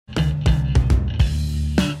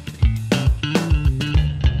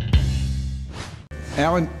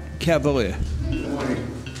Alan Cavalier.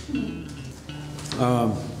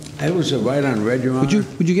 It was a right on red, Your Honor.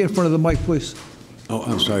 Would you get in front of the mic, please? Oh,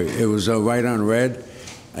 I'm sorry. It was a right on red,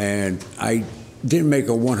 and I didn't make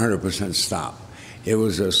a 100% stop. It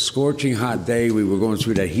was a scorching hot day. We were going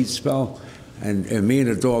through that heat spell, and me and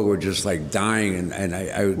the dog were just like dying, and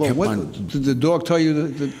I kept on. Did the dog tell you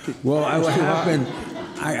that? Well, what happened?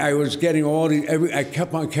 I was getting I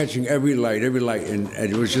kept on catching every light, and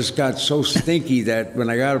it was just got so stinky that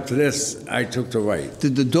when I got up to this, I took the right.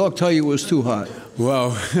 Did the dog tell you it was too hot?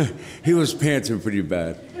 Well, he was panting pretty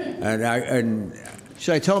bad, and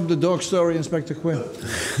should I tell him the dog story, Inspector Quinn?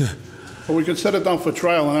 Well, we could set it down for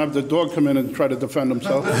trial and have the dog come in and try to defend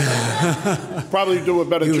himself. Probably do a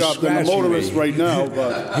better job than the motorist right now,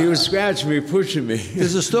 but... He was scratching me, pushing me.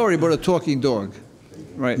 There's a story about a talking dog,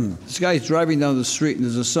 right? This guy's driving down the street and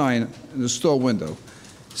there's a sign in the store window.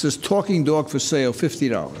 It says, talking dog for sale,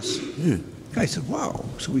 $50. The guy said, wow.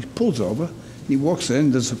 So he pulls over, he walks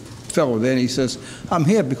in, there's a fellow there, and he says, I'm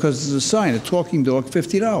here because there's a sign, a talking dog,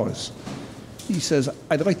 $50. He says,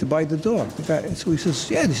 I'd like to buy the dog. The guy, so he says,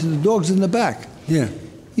 yeah. He said, the dog's in the back. Yeah.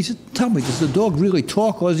 He said, tell me, does the dog really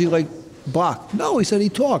talk, or does he, like, bark? No, he said he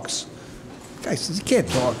talks. The guy says, he can't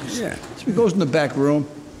talk. Yeah. So he goes in the back room.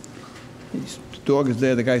 The dog is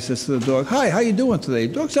there. The guy says to the dog, hi, how you doing today?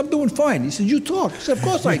 The dog says, I'm doing fine. He said, you talk. He said, of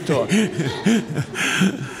course I talk.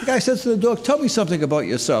 The guy says to the dog, tell me something about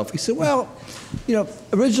yourself. He said, well, you know,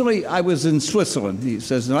 originally I was in Switzerland, he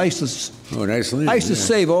says, and I used to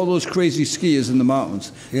save all those crazy skiers in the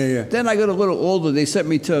mountains. Yeah. Then I got a little older, they sent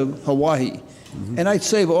me to Hawaii, and I'd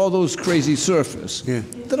save all those crazy surfers. Yeah.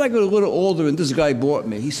 Then I got a little older, and this guy bought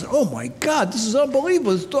me. He said, oh my God, this is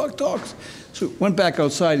unbelievable, this dog talks. So we went back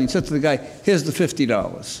outside, and he said to the guy, here's the $50.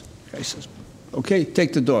 The guy says, okay,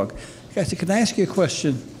 take the dog. The guy said, can I ask you a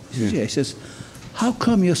question? He says, yeah. He says, how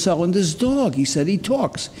come you're selling this dog? He said, he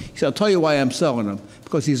talks. He said, I'll tell you why I'm selling him.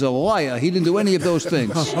 Because he's a liar. He didn't do any of those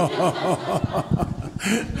things. All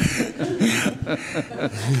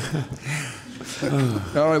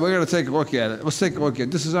right, we're going to take a look at it. Let's take a look at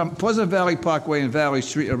it. This is on Pleasant Valley Parkway and Valley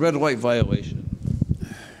Street, a red light violation.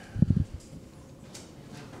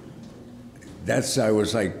 I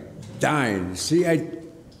was like dying. See,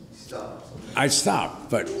 I stopped,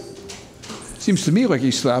 but... Seems to me like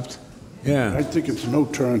he stopped. Yeah. I think it's no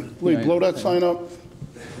turn. Lee, blow that sign up.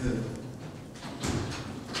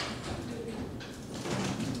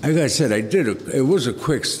 Like I said, it was a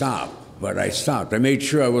quick stop, but I stopped. I made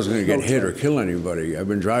sure I wasn't going to get hit or kill anybody. I've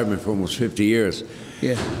been driving for almost 50 years.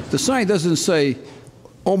 Yeah. The sign doesn't say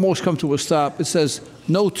almost come to a stop. It says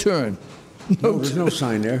no turn. No, there's no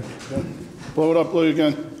sign there. Yeah. Blow it up, Lee,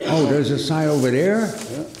 again. Oh, there's a sign over there?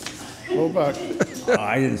 Yeah. Blow back. Oh,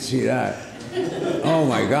 I didn't see that. Oh,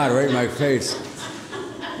 my God, right in my face.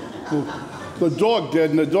 The dog did,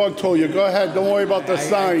 and the dog told you, go ahead, don't worry about the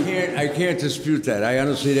sign. I can't dispute that. I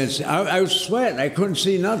honestly didn't see. I was sweating. I couldn't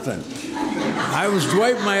see nothing. I was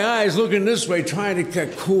wiping my eyes, looking this way, trying to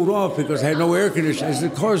get cooled off because I had no air conditioning. The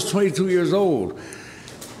car's 22 years old.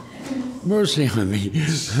 Mercy on me.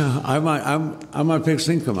 I'm on fixed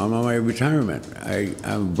income. I'm on my retirement.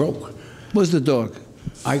 I'm broke. Where's the dog?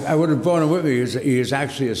 I would have brought him with me. He is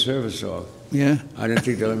actually a service dog. Yeah? I didn't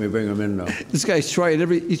think they'd let me bring him in, though. This guy's tried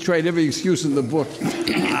every excuse in the book.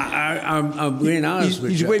 I'm being honest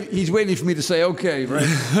with you. He's waiting for me to say, okay, right?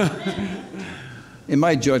 In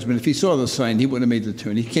my judgment, if he saw the sign, he wouldn't have made the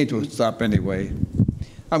turn. He came to a stop anyway.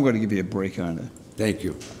 I'm going to give you a break on it. Thank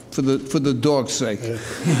you. For the dog's sake.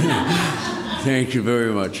 Thank you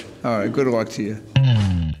very much. All right, good luck to you.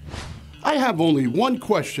 I have only one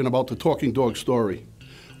question about the talking dog story.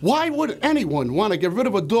 Why would anyone want to get rid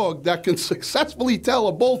of a dog that can successfully tell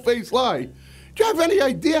a bold-faced lie? Do you have any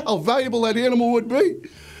idea how valuable that animal would be?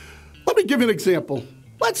 Let me give you an example.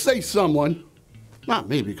 Let's say someone, not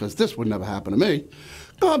me because this would never happen to me,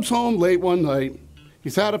 comes home late one night.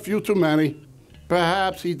 He's had a few too many.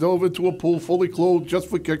 Perhaps he dove into a pool fully clothed just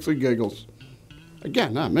for kicks and giggles.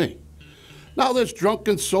 Again, not me. Now this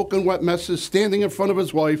drunken, soaking wet mess is standing in front of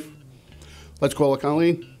his wife. Let's call her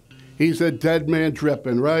Colleen. He's a dead man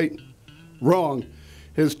dripping, right? Wrong.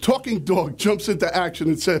 His talking dog jumps into action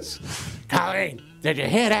and says, Colleen, did you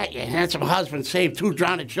hear that? Your handsome husband saved 2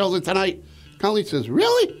 drowning children tonight. Colleen says,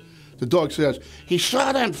 really? The dog says, he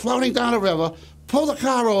saw them floating down a river, pulled the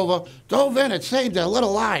car over, dove in and saved their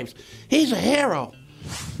little lives. He's a hero.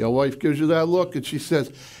 Your wife gives you that look and she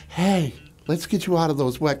says, hey, let's get you out of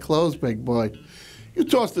those wet clothes, big boy. You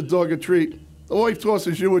toss the dog a treat. The wife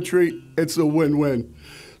tosses you a treat. It's a win-win.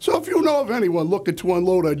 So if you know of anyone looking to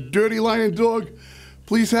unload a dirty lying dog,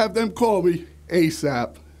 please have them call me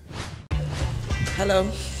ASAP. Hello.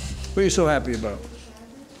 What are you so happy about?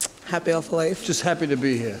 Happy off life. Just happy to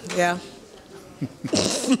be here. Yeah.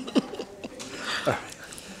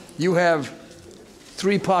 You have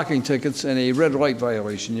 3 parking tickets and a red light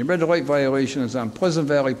violation. Your red light violation is on Pleasant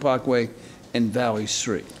Valley Parkway and Valley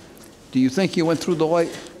Street. Do you think you went through the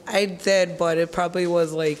light? I did, but it probably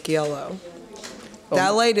was like yellow. Oh. That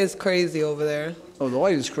light is crazy over there. Oh, the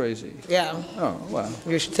light is crazy. Yeah. Oh, wow.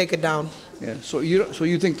 You should take it down. Yeah. So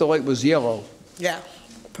you think the light was yellow Yeah.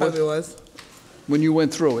 Probably was. when you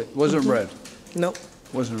went through it? Wasn't red. Nope.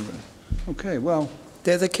 Wasn't red. Okay. Well,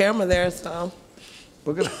 There's a camera there, so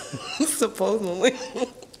we're gonna supposedly.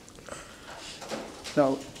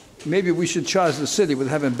 now. Maybe we should charge the city with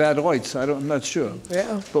having bad lights. I'm not sure.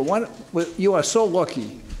 Yeah. But you are so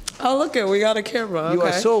lucky. Oh, look it, we got a camera. Okay. You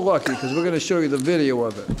are so lucky because we're going to show you the video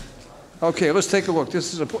of it. Okay, let's take a look.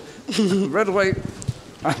 This is a red light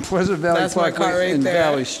on Pleasant Valley That's my car Parkway right and there.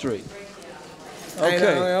 Valley Street. I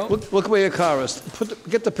Okay, know. look where your car is.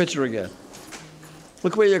 Get the picture again.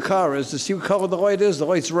 Look where your car is. To see what color the light is? The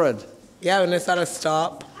light's red. Yeah, and it's at a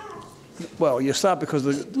stop. Well, you stopped because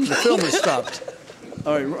the film is stopped.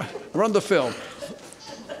 All right, run the film.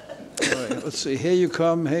 All right, let's see. Here you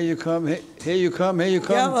come, here you come, here you come, here you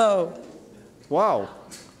come. Yellow. Wow.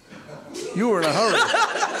 You were in a hurry.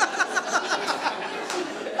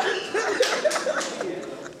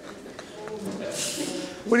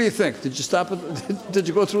 What do you think? Did you stop it? Did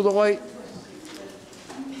you go through the light?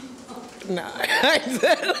 No, I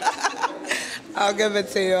did. I'll give it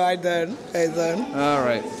to you. I did. All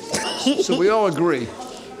right. So we all agree.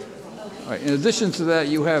 All right. In addition to that,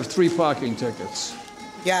 you have 3 parking tickets.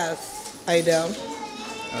 Yes, I do.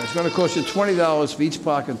 It's going to cost you $20 for each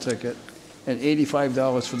parking ticket and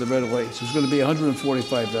 $85 for the red light. So it's going to be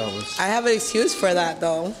 $145. I have an excuse for that,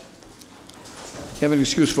 though. You have an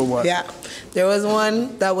excuse for what? Yeah. There was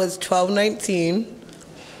one that was $12.19,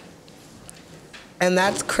 and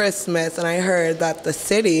that's Christmas, and I heard that the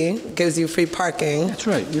city gives you free parking, That's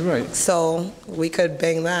right. You're right. so we could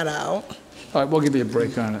bang that out. All right. We'll give you a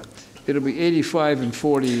break on it. It'll be 85 and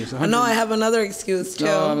 40. It's 100. No, I have another excuse, too.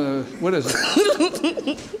 What is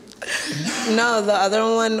it? No, the other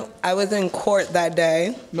one, I was in court that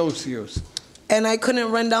day, No excuse. and I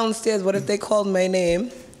couldn't run downstairs. What if they called my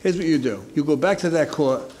name? Here's what you do. You go back to that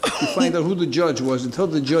court, you find out who the judge was, and tell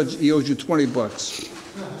the judge he owes you $20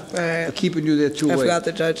 All right. for keeping you there too I late. forgot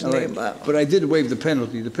the judge's All right. name, but- But I did waive the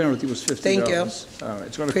penalty. The penalty was $50. Thank you. All right.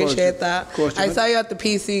 It's going to Appreciate that. I saw you at the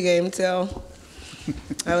PC game, too.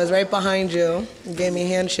 I was right behind you. You gave me a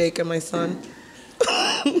handshake and my son.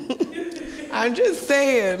 I'm just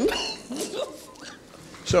saying.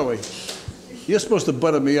 Zoe, you're supposed to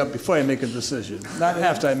butter me up before I make a decision, not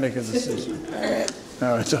after I make a decision. All right.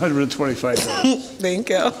 All right. It's $125. Thank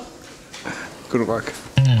you. Good luck.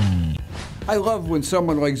 I love when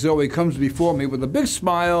someone like Zoe comes before me with a big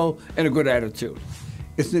smile and a good attitude.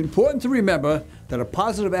 It's important to remember that a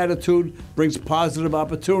positive attitude brings positive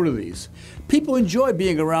opportunities. People enjoy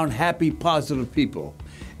being around happy, positive people.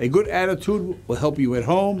 A good attitude will help you at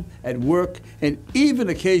home, at work, and even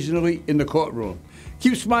occasionally in the courtroom.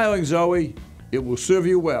 Keep smiling, Zoe. It will serve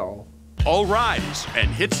you well. All rise and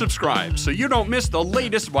hit subscribe so you don't miss the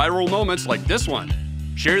latest viral moments like this one.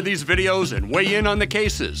 Share these videos and weigh in on the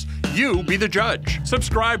cases. You be the judge.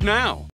 Subscribe now.